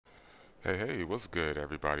Hey, hey, what's good,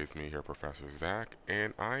 everybody? It's me here, Professor Zach,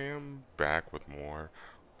 and I am back with more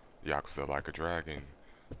Yakuza Like a Dragon.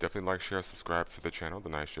 Definitely like, share, subscribe to the channel, The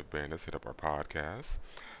Night Shift Bandits, hit up our podcast,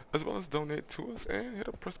 as well as donate to us and hit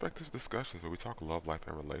up perspectives discussions where we talk love, life,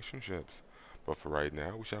 and relationships. But for right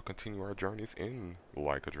now, we shall continue our journeys in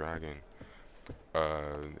Like a Dragon.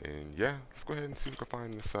 And yeah, let's go ahead and see if we can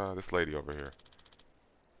find this lady over here.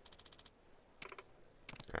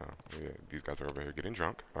 Yeah, these guys are over here getting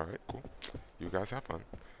drunk. All right, cool. You guys have fun.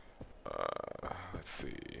 Let's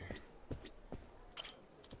see.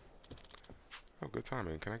 Oh, good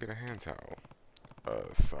timing. Can I get a hand towel?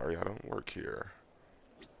 Sorry, I don't work here.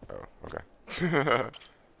 Oh, okay.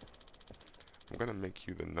 I'm gonna make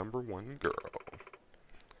you the #1 girl.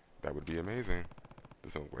 That would be amazing.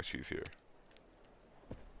 Doesn't look like she's here.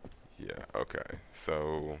 Yeah, okay.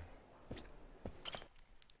 So,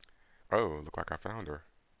 oh, look like I found her.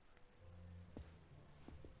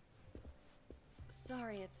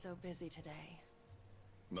 Sorry it's so busy today.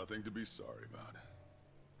 Nothing to be sorry about.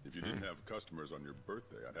 If you didn't have customers on your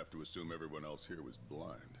birthday, I'd have to assume everyone else here was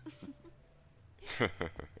blind.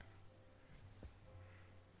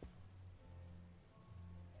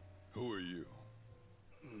 Who are you?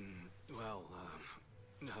 Well,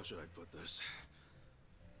 how should I put this?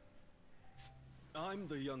 I'm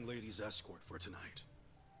the young lady's escort for tonight.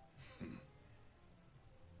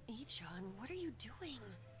 Ichan, what are you doing?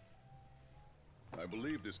 I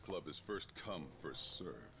believe this club is first come, first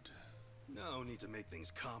served. No need to make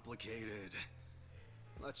things complicated.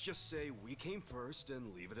 Let's just say we came first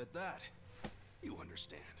and leave it at that. You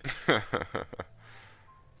understand.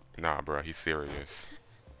 Nah, bro, he's serious.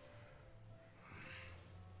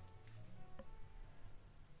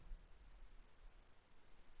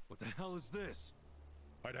 What the hell is this?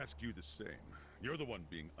 I'd ask you the same. You're the one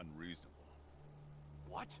being unreasonable.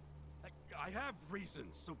 What? I have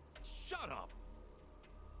reasons, so shut up!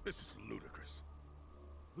 This is ludicrous.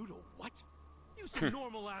 Ludo, what? Use some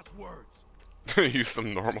normal-ass words! Use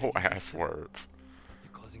some normal ass words.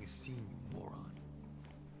 You're causing a scene, you moron.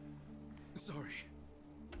 Sorry.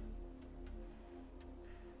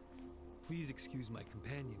 Please excuse my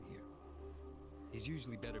companion here. He's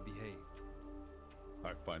usually better behaved.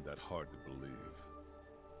 I find that hard to believe.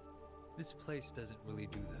 This place doesn't really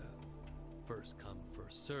do the first come,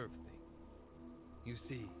 first serve thing. You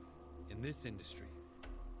see, in this industry,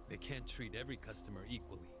 they can't treat every customer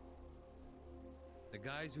equally. The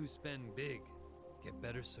guys who spend big get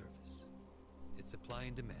better service. It's supply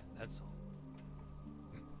and demand, that's all.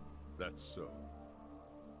 That's so.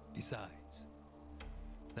 Besides,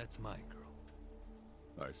 that's my girl.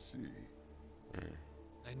 I see.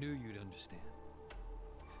 I knew you'd understand.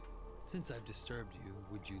 Since I've disturbed you,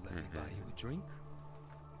 would you let me buy you a drink?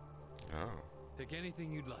 Oh, Pick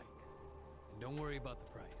anything you'd like. And don't worry about the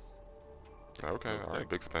price. okay, Oh, alright,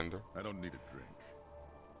 big spender. I don't need a drink.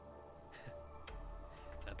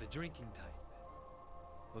 Not the drinking type.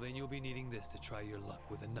 Well, then you'll be needing this to try your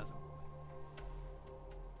luck with another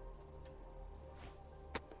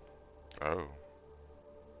woman. Oh.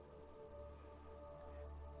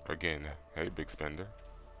 Again, hey, big spender.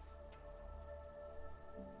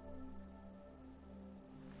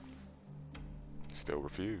 Still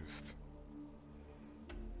refused.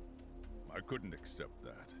 I couldn't accept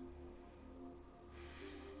that.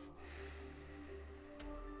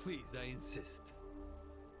 Please, I insist.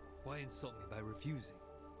 Why insult me by refusing?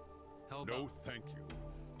 How about... No, thank you.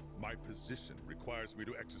 My position requires me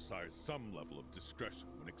to exercise some level of discretion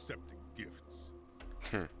when accepting gifts.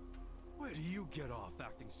 Where do you get off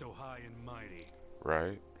acting so high and mighty?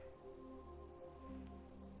 Right?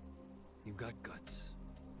 You've got guts.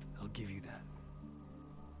 I'll give you that.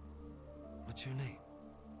 What's your name?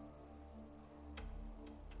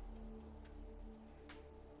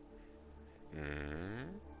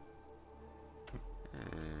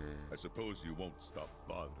 I suppose you won't stop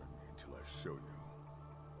bothering me until I show you.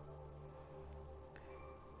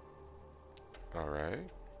 Alright.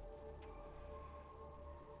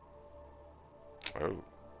 Oh.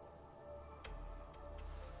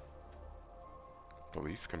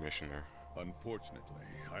 Police commissioner. Unfortunately,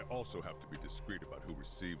 I also have to be discreet about who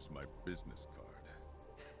receives my business card.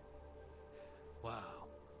 Wow.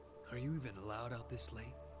 Are you even allowed out this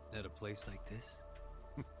late? At a place like this?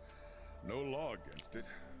 No law against it.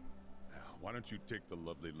 Now, why don't you take the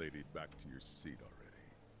lovely lady back to your seat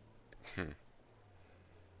already?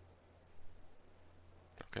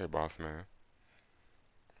 Okay, boss man.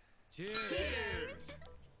 Cheers! Cheers!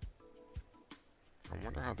 I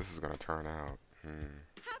wonder how this is gonna turn out.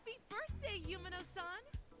 Happy birthday, Yumino-san!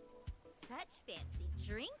 Such fancy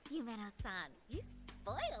drinks, Yumeno-san. You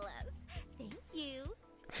spoil us. Thank you.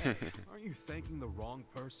 Hey, aren't you thanking the wrong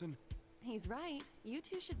person? He's right. You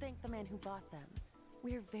two should thank the man who bought them.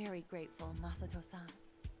 We're very grateful, Masato-san.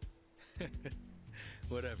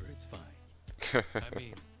 Whatever, it's fine. I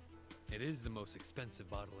mean, it is the most expensive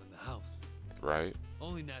bottle in the house. Right?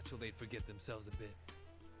 Only natural they'd forget themselves a bit.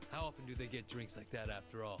 How often do they get drinks like that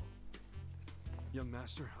after all? Young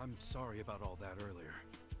master, I'm sorry about all that earlier.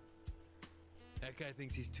 That guy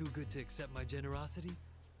thinks he's too good to accept my generosity?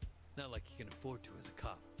 Not like he can afford to as a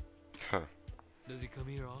cop. Huh. Does he come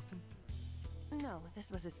here often? No,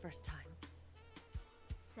 this was his first time.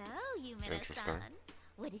 So, Interesting. Yumino-san,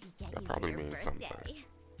 what did he get That you probably for your means birthday? something.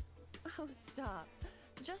 Oh, stop.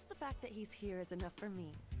 Just the fact that he's here is enough for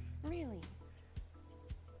me. Really.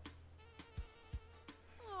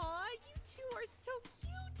 Aw, you two are so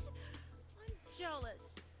cute. I'm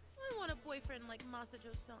jealous. I want a boyfriend like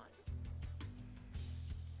Masato-san.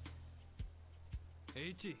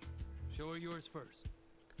 Eiichi, show her yours first.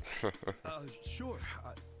 Sure.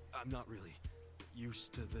 I'm not really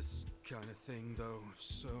used to this kind of thing, though,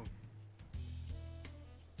 so...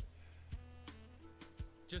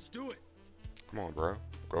 Just do it. Come on, bro.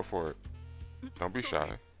 Go for it. Don't be Sorry.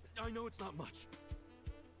 shy. I know it's not much.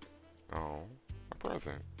 Oh, a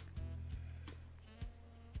present.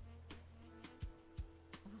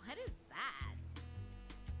 What is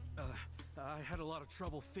that? I had a lot of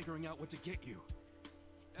trouble figuring out what to get you.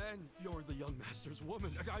 And you're the young master's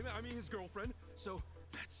woman. I mean his girlfriend, so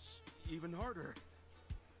that's even harder.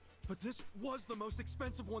 But this was the most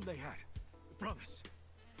expensive one they had. Promise.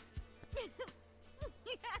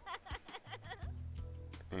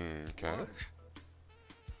 Okay. What?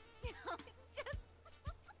 No, it's just...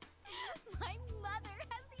 My mother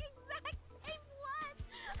has the exact same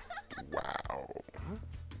one! Wow.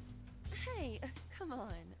 Hey, come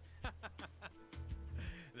on.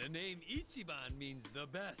 The name Ichiban means the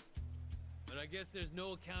best. But I guess there's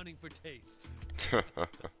no accounting for taste.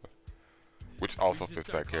 Which also We should fits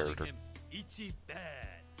start that calling character. him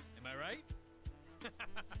Ichiban. Am I right?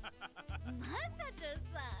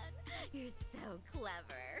 Masato-san, you're so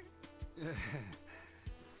clever.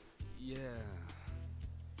 Yeah.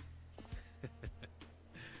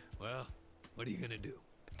 Well, what are you gonna do?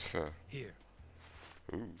 Here.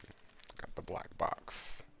 Ooh, got the black box.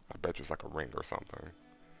 I bet you it's like a ring or something.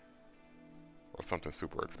 Or something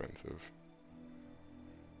super expensive.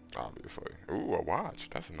 Obviously. Ooh, a watch.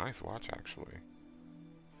 That's a nice watch, actually.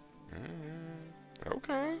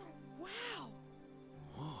 Okay. Wow.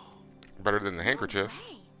 Better than the No handkerchief.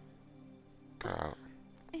 way. God,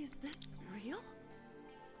 Is this real?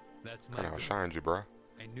 That's my kind of goal. outshined you, bruh.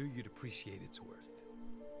 I knew you'd appreciate its worth.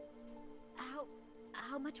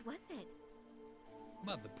 How much was it?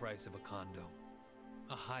 About the price of a condo.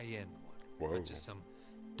 A high-end one. Whoa. Not just some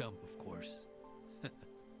dump, of course.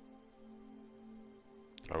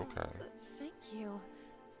 Okay. Thank you.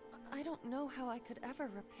 I don't know how I could ever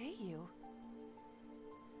repay you.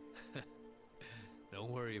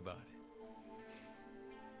 Don't worry about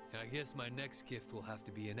it. I guess my next gift will have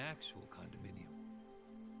to be an actual condominium.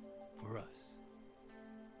 For us.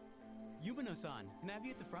 Yumino-san, can I have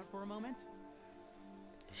you at the front for a moment?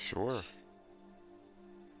 Sure.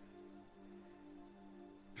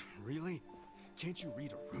 Really? Can't you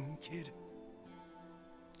read a room, kid?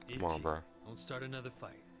 Come on, Ichi, bruh. don't start another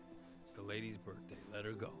fight. It's the lady's birthday. Let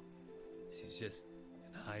her go. She's just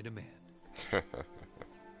in high demand.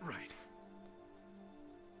 Right.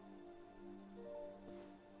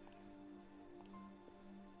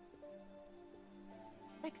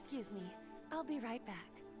 Excuse me. I'll be right back.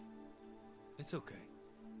 It's okay.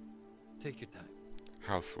 Take your time.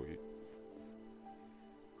 How sweet.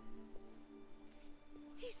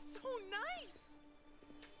 He's so nice.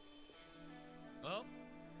 Well,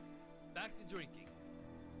 back to drinking.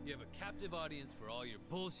 You have a captive audience for all your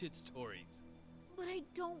bullshit stories. But I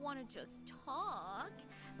don't want to just talk.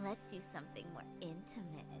 Let's do something more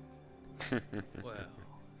intimate. Well,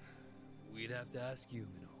 we'd have to ask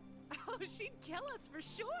Yumino. Oh, she'd kill us for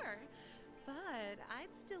sure. But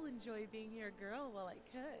I'd still enjoy being your girl while I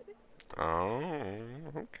could. Oh,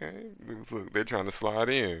 okay. Look, they're trying to slide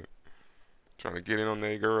in. Trying to get in on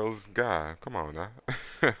their girl's guy. Come on now.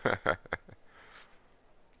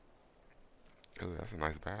 Ooh, that's a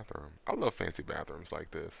nice bathroom. I love fancy bathrooms like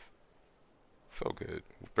this. So good.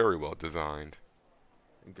 Very well designed.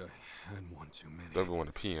 I think I had one too many. Don't even want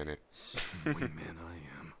to pee in it. Wingman I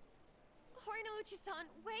am. Horinouchi-san,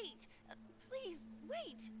 wait! Please,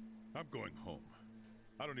 wait! I'm going home.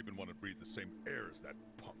 I don't even want to breathe the same air as that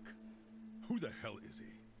punk. Who the hell is he?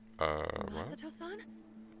 What? Masato-san?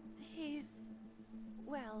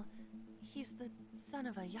 Well, he's the son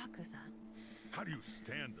of a Yakuza. How do you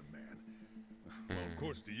stand the man? Well, of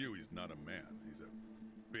course, to you, he's not a man. He's a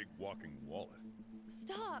big walking wallet.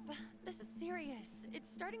 Stop! This is serious. It's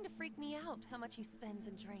starting to freak me out how much he spends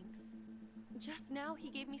and drinks. Just now he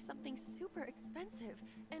gave me something super expensive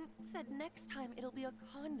and said next time it'll be a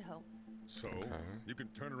condo. So, you can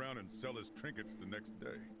turn around and sell his trinkets the next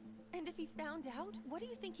day. And if he found out, what do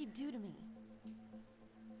you think he'd do to me?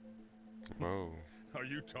 Whoa. Are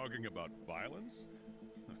you talking about violence?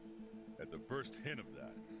 At the first hint of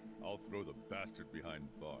that, I'll throw the bastard behind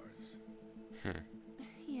bars.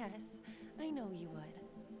 Yes, I know you would.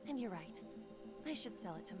 And you're right. I should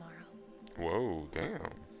sell it tomorrow. Whoa,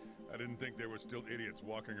 damn. I didn't think there were still idiots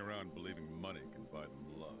walking around believing money can buy them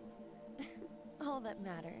love. All that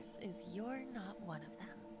matters is you're not one of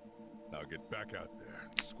them. Now get back out there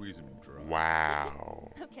and squeeze him dry.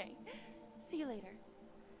 Wow. Okay. See you later.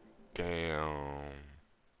 Damn.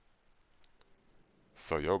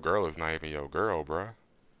 So your girl is not even your girl, bruh.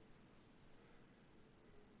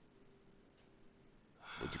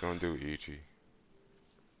 What you gonna do, Ichi?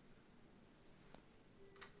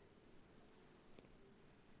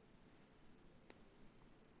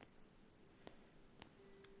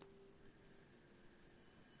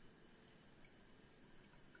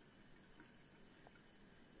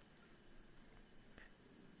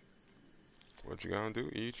 What you gonna do,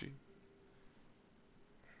 Ichi?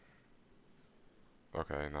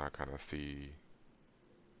 Okay, now I kind of see.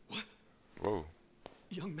 What? Whoa.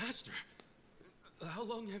 Young master, how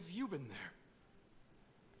long have you been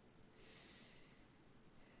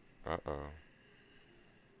there? Uh-oh.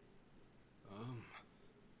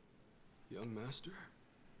 Young master?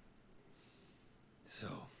 So,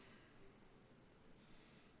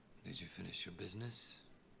 did you finish your business?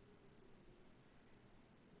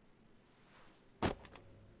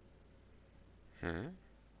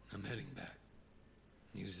 I'm heading back.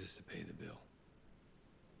 Use this to pay the bill.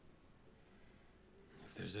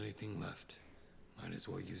 If there's anything left, might as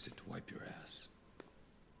well use it to wipe your ass.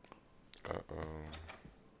 Uh-oh.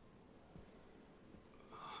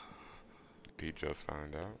 Did he just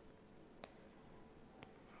find out?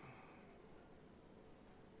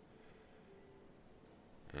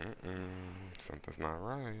 Something's not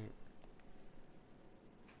right.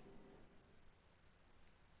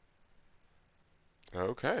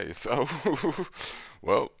 Okay, so,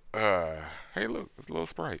 well, hey look, there's a little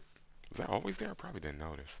sprite. Was that always there? I probably didn't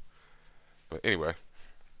notice. But anyway,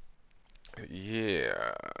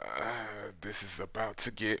 yeah, this is about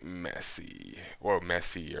to get messy. Well,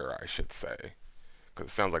 messier, I should say. Because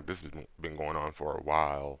it sounds like this has been going on for a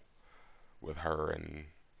while with her and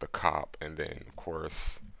the cop, and then, of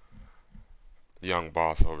course, the young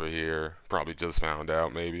boss over here probably just found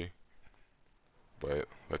out, maybe. But,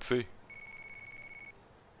 let's see.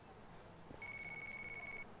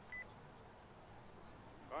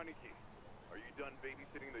 Aniki, are you done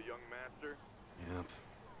babysitting the young master? Yep.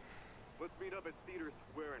 Let's meet up at Cedar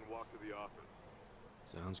Square and walk to the office.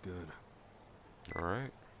 Sounds good.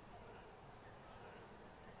 Alright.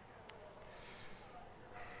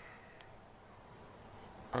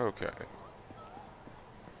 Okay.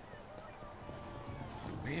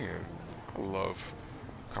 Man, I love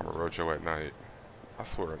Kamurocho at night. I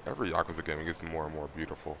swear, every Yakuza game gets more and more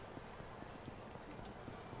beautiful.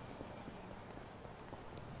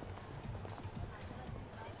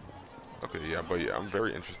 Okay, yeah, but yeah, I'm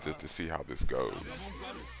very interested to see how this goes.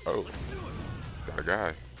 Oh, got a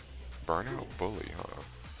guy. Burnout bully, huh?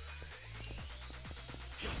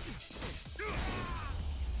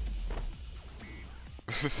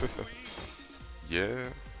 Yeah,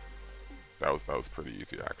 that was pretty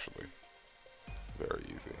easy actually. Very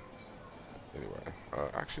easy. Anyway,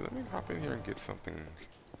 actually, let me hop in here and get something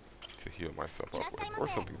to heal myself up with, or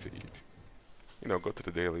something to eat. You know, go to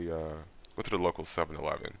the daily, go to the local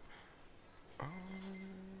 7-Eleven. How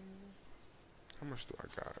much do I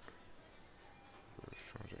got?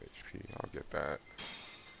 200 HP. I'll get that.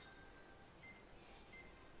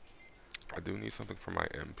 I do need something for my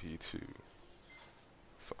MP too,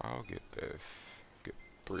 so I'll get this. Get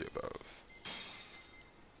 3 of those.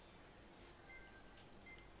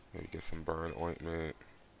 Maybe get some burn ointment,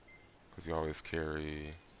 because you always carry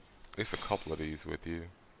at least a couple of these with you.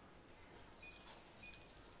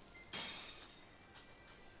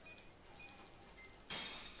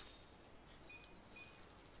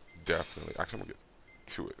 Definitely. Actually, I'm gonna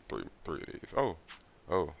get three of these. Oh,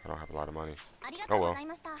 I don't have a lot of money. Oh well.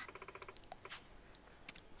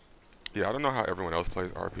 Yeah, I don't know how everyone else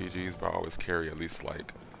plays RPGs, but I always carry at least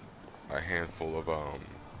like a handful of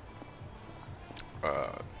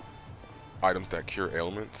items that cure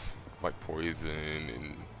ailments, like poison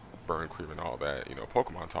and burn cream and all that. You know,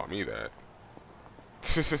 Pokemon taught me that.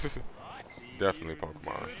 Definitely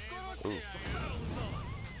Pokemon. Ooh.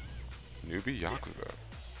 Newbie Yakuza.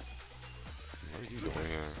 What are you doing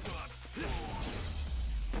here?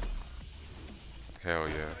 Hell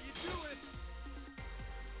yeah.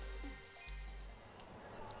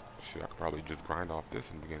 Shit, I could probably just grind off this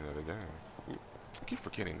in the beginning of the game. Ooh. I keep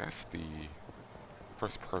forgetting that's the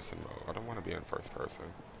first person mode. I don't want to be in first person.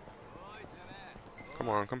 Come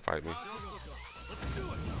on, come fight me.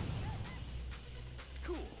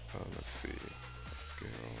 Let's see. Skill.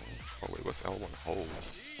 Oh wait, what's L1? Hold.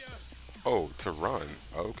 Oh, to run.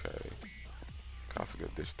 Okay. That's a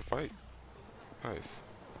good dish to fight. Nice.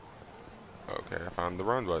 Okay, I found the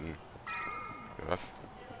run button. Yeah, that's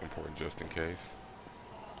important just in case.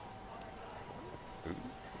 Ooh,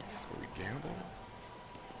 so we gamble?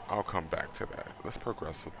 I'll come back to that. Let's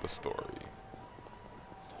progress with the story.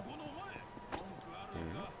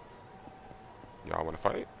 Y'all wanna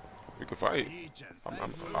fight? We can fight.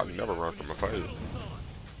 I'll never run from a fight.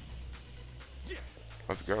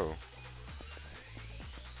 Let's go.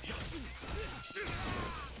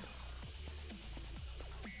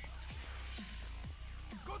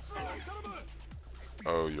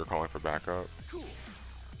 Oh, you're calling for backup? Cool.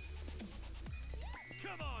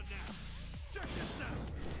 Come on now. Check this out.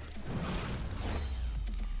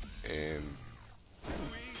 And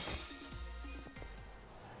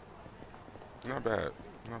not bad.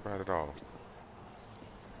 Not bad at all.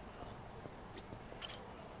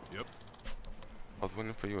 Yep. I was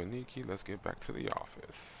waiting for you, Aniki. Let's get back to the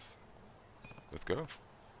office. Let's go.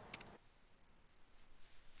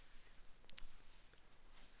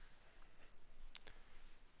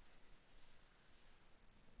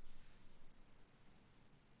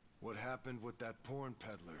 What happened with that porn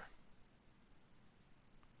peddler?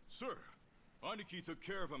 Sir, Aniki took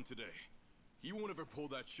care of him today. He won't ever pull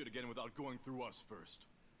that shit again without going through us first.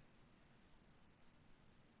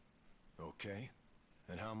 Okay.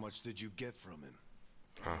 And how much did you get from him?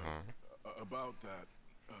 About that,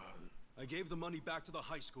 I gave the money back to the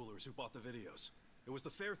high schoolers who bought the videos. It was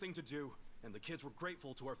the fair thing to do, and the kids were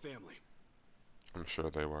grateful to our family. I'm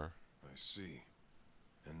sure they were. I see.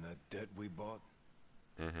 And that debt we bought?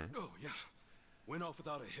 Oh, yeah. Went off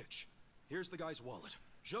without a hitch. Here's the guy's wallet.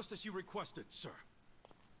 Just as you requested, sir.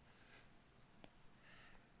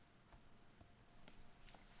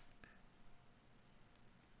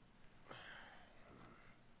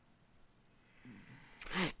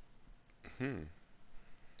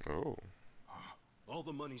 Oh. All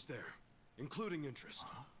the money's there, including interest.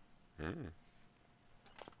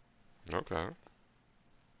 Okay.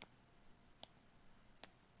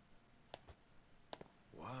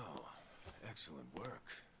 Wow. Excellent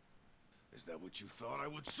work. Is that what you thought I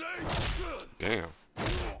would say? Damn.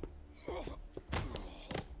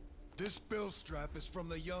 This bill strap is from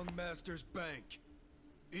the young master's bank.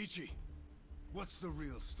 Ichi, what's the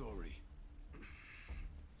real story?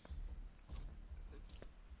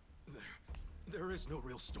 There is no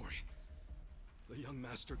real story. The young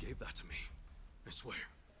master gave that to me. I swear.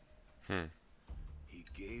 He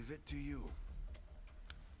gave it to you?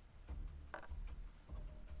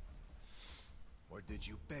 Or did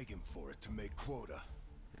you beg him for it to make quota?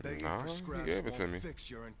 Begging No, for he scraps gave it to won't me. fix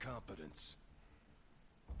your incompetence.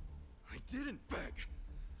 I didn't beg.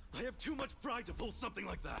 I have too much pride to pull something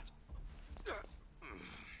like that.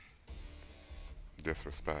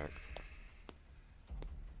 Disrespect.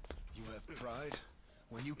 You have pride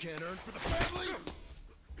when you can't earn for the family?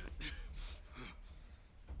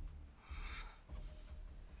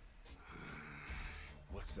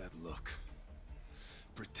 What's that look?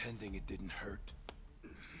 Pretending it didn't hurt.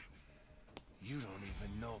 You don't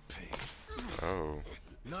even know pain. Oh.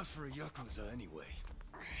 Not for a Yakuza anyway.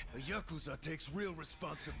 A Yakuza takes real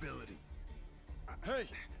responsibility. Hey!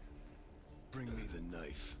 Bring me the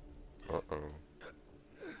knife. Uh-oh.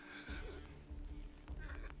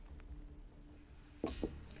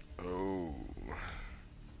 Oh.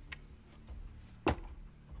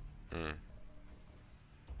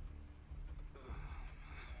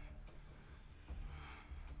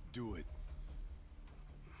 Do it.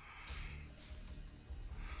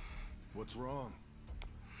 What's wrong?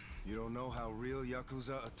 You don't know how real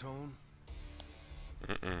Yakuza atone?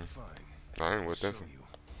 Fine. I ain't with Show this one. you.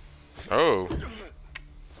 Oh.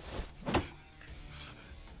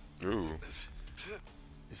 Ooh.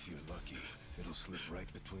 If you're lucky, it'll slip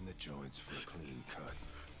right between the joints for a clean cut.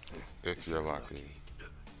 If you're lucky.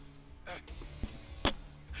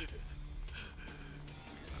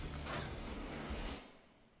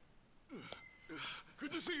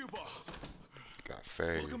 good to see you, boss. Got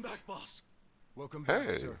saved. Welcome back, boss. Welcome back,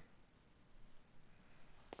 Hey. sir.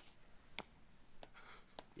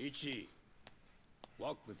 Ichi,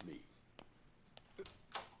 walk with me.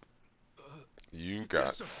 You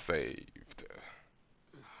got saved.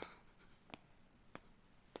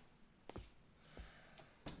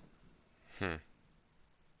 Hmm.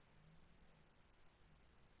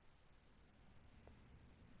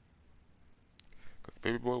 Because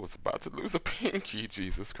baby boy was about to lose a pinky.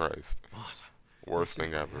 Jesus Christ. Boss, Worst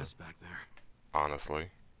thing ever. Back there. Honestly.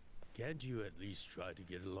 Can't you at least try to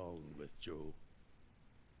get along with Joe?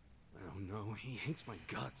 Oh no, he hates my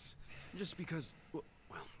guts. Just because, well,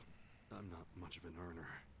 I'm not much of an earner.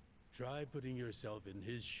 Try putting yourself in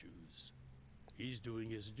his shoes. He's doing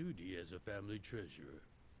his duty as a family treasurer.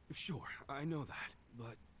 Sure, I know that,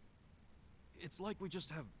 but it's like we just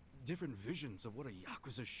have different visions of what a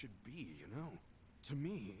Yakuza should be, you know? To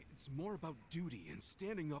me, it's more about duty and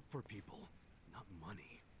standing up for people, not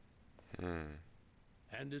money.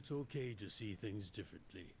 And it's okay to see things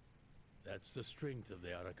differently. That's the strength of the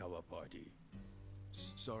Arakawa Party.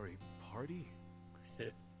 Sorry, party?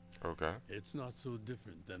 Okay. It's not so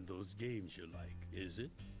different than those games you like, is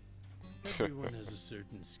it? Everyone has a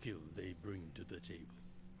certain skill they bring to the table.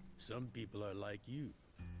 Some people are like you,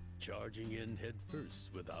 charging in head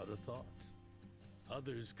first without a thought.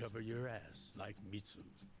 Others cover your ass, like Mitsu.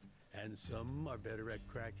 And some are better at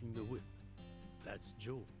cracking the whip. That's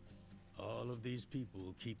Joe. All of these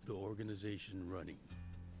people keep the organization running.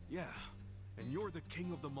 Yeah, and you're the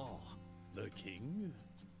king of them all. The king?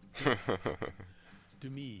 To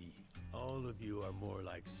me, all of you are more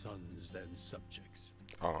like sons than subjects.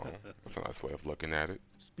 Oh, that's a nice way of looking at it.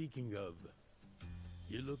 Speaking of,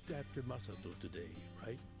 you looked after Masato today,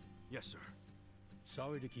 right? Yes, sir.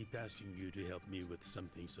 Sorry to keep asking you to help me with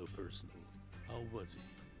something so personal. How was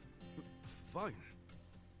he? Fine.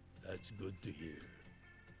 That's good to hear.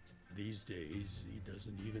 These days, he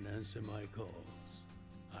doesn't even answer my calls.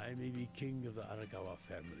 I may be king of the Arakawa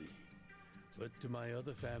family, but to my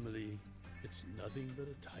other family, it's nothing but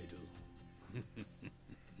a title.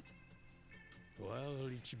 Well,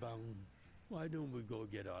 Ichiban, why don't we go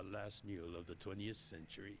get our last meal of the 20th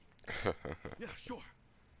century? Yeah, sure.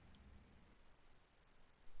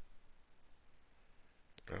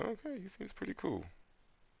 Okay, he seems pretty cool.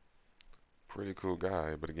 Pretty cool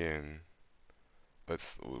guy, but again,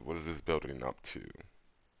 what is this building up to?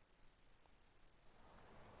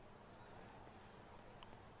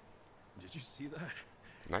 Did you see that?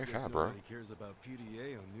 Nice hat, bro. Nobody cares about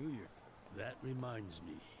PDA on New Year. That reminds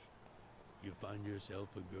me. You find yourself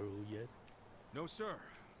a girl yet? No, sir.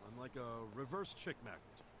 I'm like a reverse chick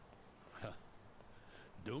magnet.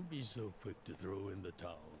 Don't be so quick to throw in the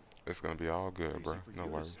towel. It's gonna be all good, bro. No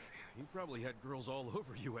worries. You probably had girls all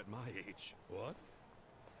over you at my age. What?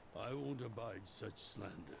 I won't abide such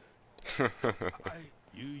slander.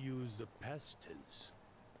 You use the past tense.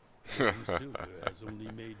 Getting silver has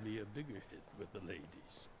only made me a bigger hit with the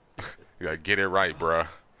ladies. You gotta get it right, bruh.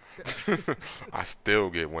 I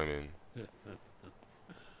still get women.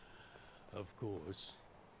 Of course.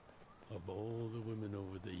 Of all the women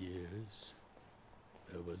over the years,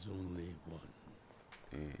 there was only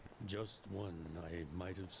one. Just one I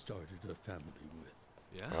might have started a family with.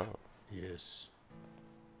 Yeah? Oh. Yes.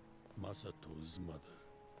 Masato's mother.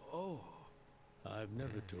 Oh. I've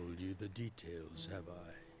never told you the details, have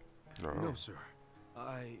I? No. No, sir.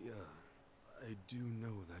 I do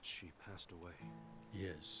know that she passed away.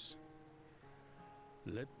 Yes.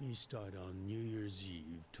 Let me start on New Year's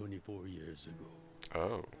Eve 24 years ago.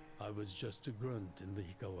 Oh. I was just a grunt in the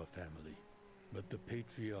Hikawa family, but the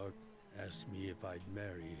patriarch asked me if I'd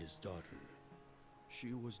marry his daughter.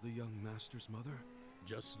 She was the young master's mother?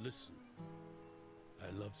 Just listen. I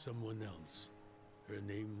loved someone else. Her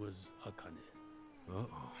name was Akane.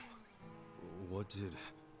 Uh-oh. What did...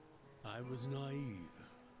 I was naive.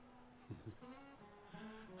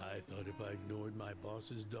 I thought if I ignored my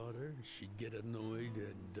boss's daughter, she'd get annoyed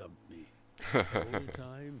and dump me. The whole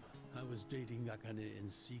time, I was dating Akane in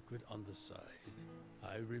secret on the side.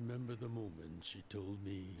 I remember the moment she told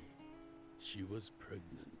me she was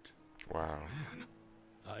pregnant. Wow. Man.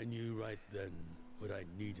 I knew right then what I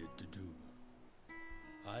needed to do.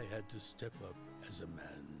 I had to step up as a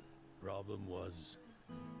man. Problem was,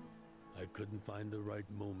 I couldn't find the right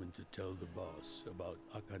moment to tell the boss about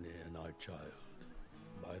Akane and our child.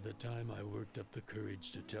 By the time I worked up the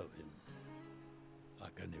courage to tell him,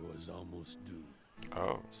 Akane was almost due.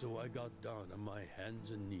 Oh. So I got down on my hands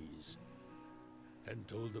and knees and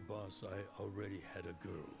told the boss I already had a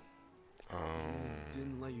girl.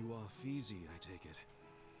 Didn't let you off easy, I take it.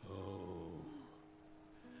 Oh.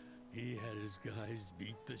 He had his guys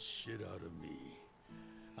beat the shit out of me.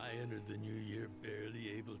 I entered the new year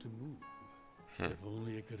barely able to move. If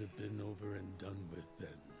only it could have been over and done with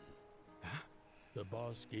then. The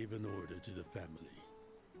boss gave an order to the family.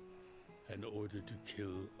 in order to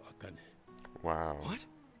kill Akane. Wow. What?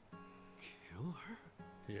 Kill her?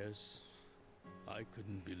 Yes, I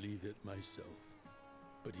couldn't believe it myself,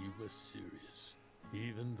 but he was serious.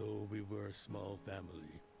 Even though we were a small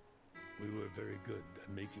family, we were very good at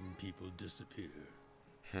making people disappear.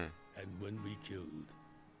 And when we killed,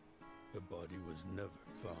 the body was never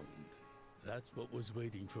found. That's what was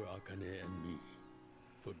waiting for Akane and me,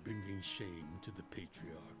 for bringing shame to the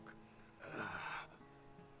patriarch.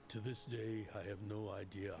 To this day, I have no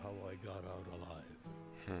idea how I got out alive.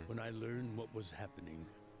 When I learned what was happening,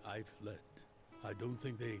 I fled. I don't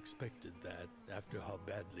think they expected that after how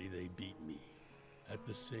badly they beat me. At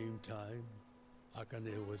the same time,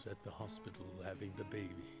 Akane was at the hospital having the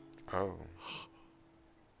baby. Oh.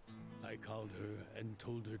 I called her and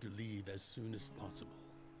told her to leave as soon as possible.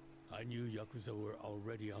 I knew Yakuza were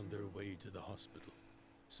already on their way to the hospital,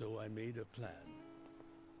 so I made a plan.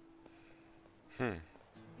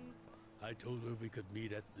 I told her we could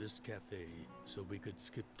meet at this cafe so we could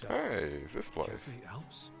skip town. Hey, is this place? Cafe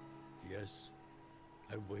Alps? Yes.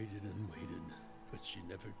 I waited and waited, but she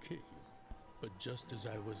never came. But just as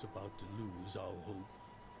I was about to lose all hope,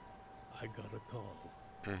 I got a call.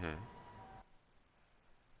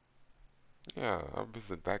 Yeah, I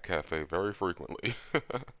visit that cafe very frequently.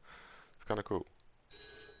 It's kind of cool.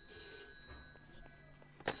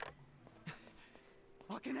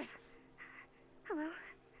 Akane? Hello?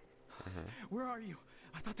 Where are you?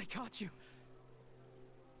 I thought they caught you.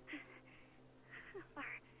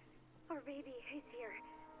 Our baby is here.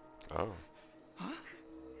 Oh. Huh?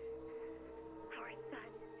 Our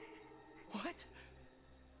son. What?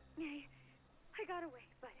 I got away,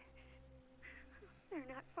 but they're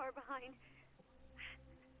not far behind.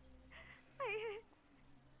 I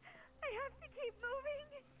have to keep moving.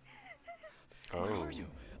 Oh. Where are you?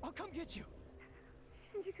 I'll come get you.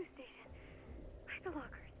 Shinjuku Station. By the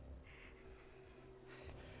lockers.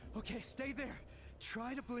 Okay, stay there.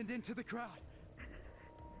 Try to blend into the crowd.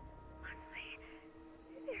 Honestly,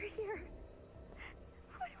 they're here.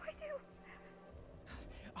 What do I do?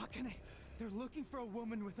 Akane, they're looking for a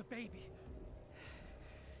woman with a baby.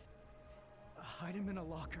 Hide him in a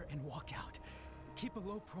locker and walk out. Keep a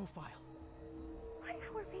low profile. What,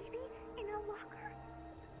 our baby in a locker?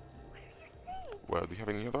 What are you saying? Well, do you have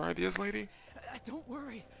any other ideas, lady? Don't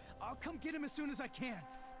worry. I'll come get him as soon as I can.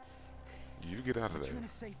 You get out of Once there. you're in a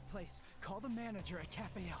safe place, call the manager at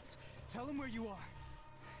Cafe Alps. Tell him where you are.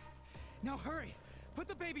 Now hurry. Put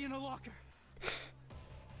the baby in a locker.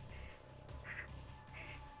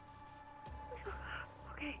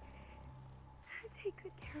 Okay. Take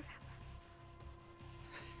good care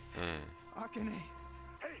of him. Akane.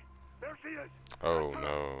 Hey, there she is. Oh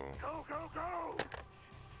no. Go, go, go!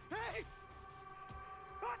 Hey!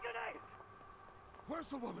 Akane! Where's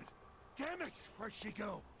the woman? Damn it! Where'd she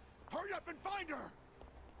go? Hurry up and find her!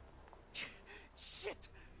 Shit!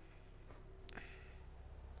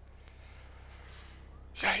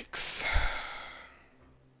 Yikes.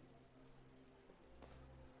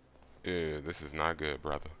 Yeah, this is not good,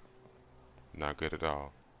 brother. Not good at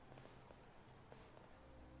all.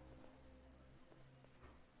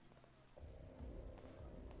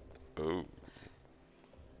 Oh.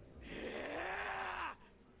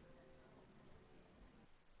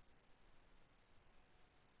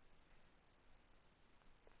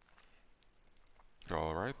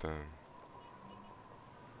 All right then.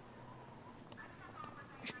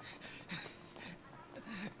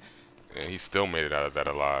 And he still made it out of that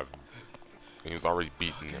alive. He was already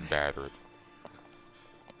beaten and battered.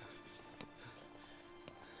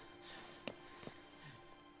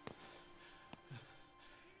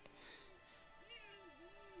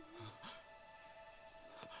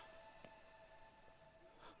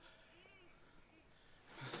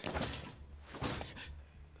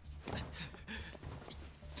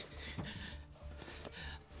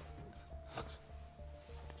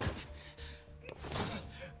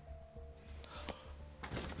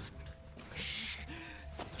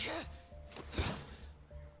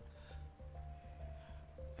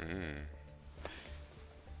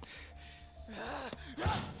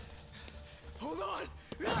 Hold on!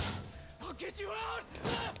 I'll get you out!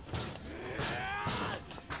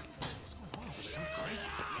 What's going on? There's some crazy.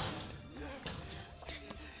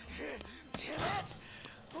 Damn it!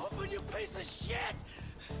 Open, you piece of shit!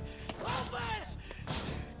 Open!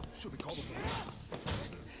 Should we call the police?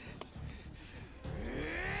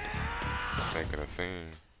 Making a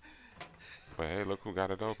scene. But hey, look who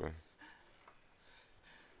got it open.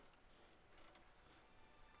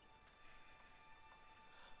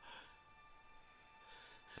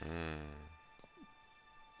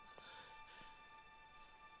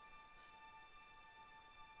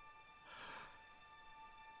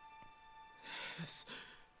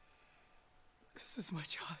 This is my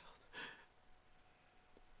child.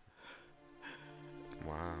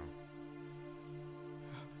 Wow.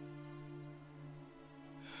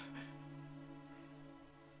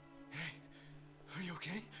 Hey, are you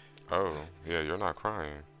okay? Oh, yeah, you're not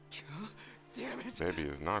crying. Damn it. Baby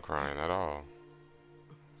is not crying at all.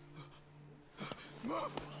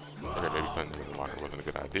 Move. Okay, maybe putting him in the locker wasn't a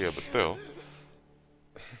good idea, but still.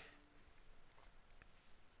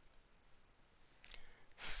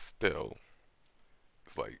 Still.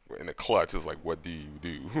 It's like, in a clutch, it's like, what do you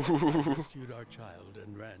do? I rescued our child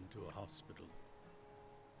and ran to a hospital.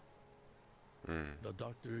 The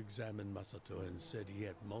doctor examined Masato and said he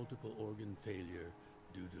had multiple organ failure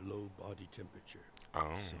due to low body temperature.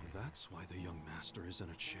 Oh. So that's why the young master is in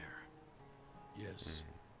a chair. Yes.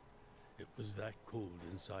 It was that cold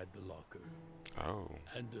inside the locker. Oh.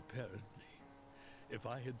 And apparently, if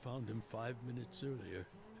I had found him 5 minutes earlier,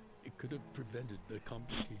 it could have prevented the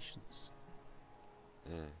complications.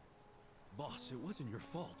 Boss, it wasn't your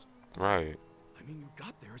fault. Right. I mean, you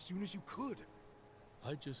got there as soon as you could.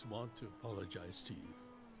 I just want to apologize to you.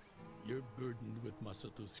 You're burdened with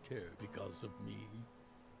Masato's care because of me.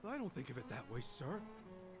 I don't think of it that way, sir.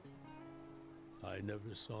 I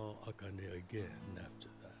never saw Akane again after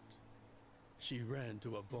that. She ran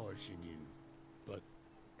to a bar she knew, but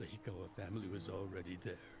the Hikawa family was already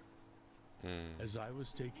there. As I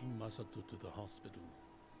was taking Masato to the hospital,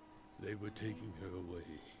 they were taking her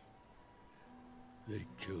away. They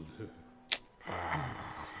killed her.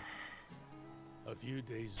 A few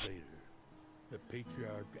days later, the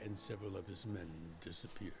patriarch and several of his men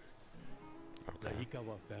disappeared. The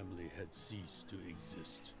Hikawa family had ceased to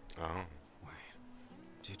exist. Oh. Wait,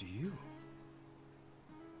 did you?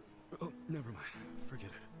 Oh, never mind. Forget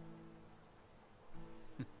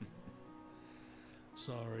it.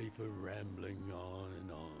 Sorry for rambling on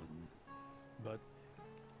and on, but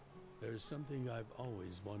there's something I've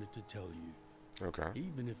always wanted to tell you. Okay.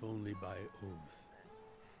 Even if only by oath.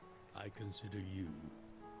 I consider you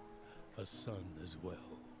a son as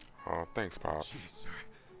well. Oh, thanks, Pops. Jeez, sir.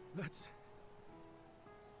 That's...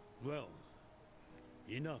 Well,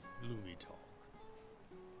 enough gloomy talk.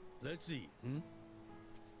 Let's eat,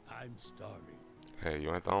 I'm starving. Hey,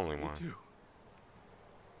 you ain't the only Me one. too.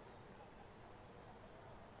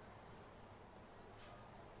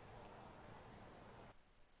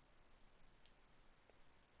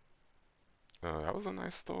 That was a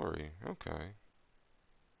nice story. Okay.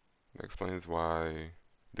 That explains why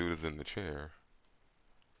dude is in the chair.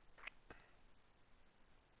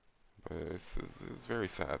 But it's very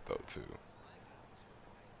sad though too.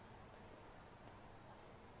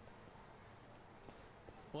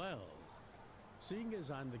 Well, seeing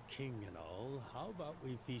as I'm the king and all, how about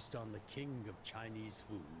we feast on the king of Chinese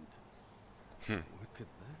food? What could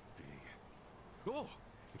that be? Oh,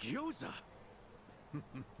 gyoza!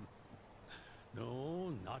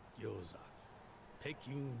 No, not gyoza.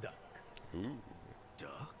 Peking duck. Ooh.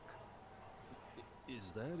 Duck?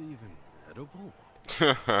 Is that even edible?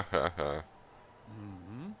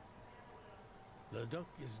 The duck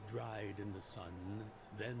is dried in the sun,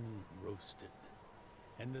 then roasted.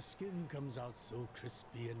 And the skin comes out so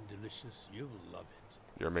crispy and delicious, you'll love it.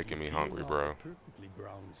 You're making me Peel hungry, off bro. the perfectly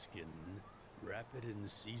brown skin, wrap it in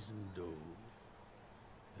seasoned dough.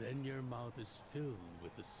 Then your mouth is filled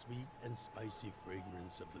with the sweet and spicy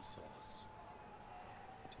fragrance of the sauce.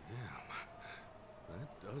 Damn,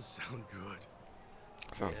 that does sound good.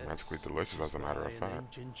 Sounds magically delicious, as a matter of In fact.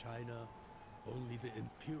 ancient China, only the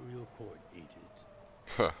imperial court ate it.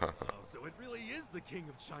 Oh, so it really is the king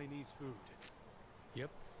of Chinese food. Yep.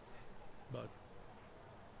 But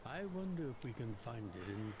I wonder if we can find it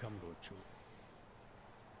in Kambocho.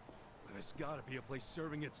 There's gotta be a place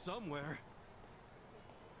serving it somewhere.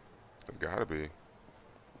 There's gotta be.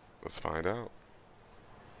 Let's find out.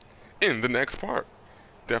 In the next part.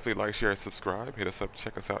 Definitely like, share, subscribe. Hit us up,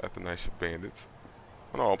 check us out at the Night Shift Bandits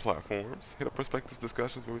on all platforms. Hit up Perspectives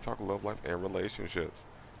Discussions where we talk love life and relationships.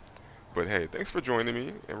 But hey, thanks for joining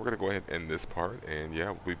me, and we're gonna go ahead and end this part. And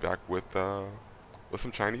yeah, we'll be back with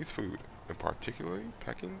some Chinese food, and particularly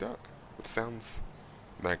Peking duck, which sounds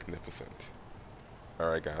magnificent. All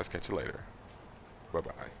right, guys, catch you later. Bye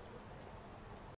bye.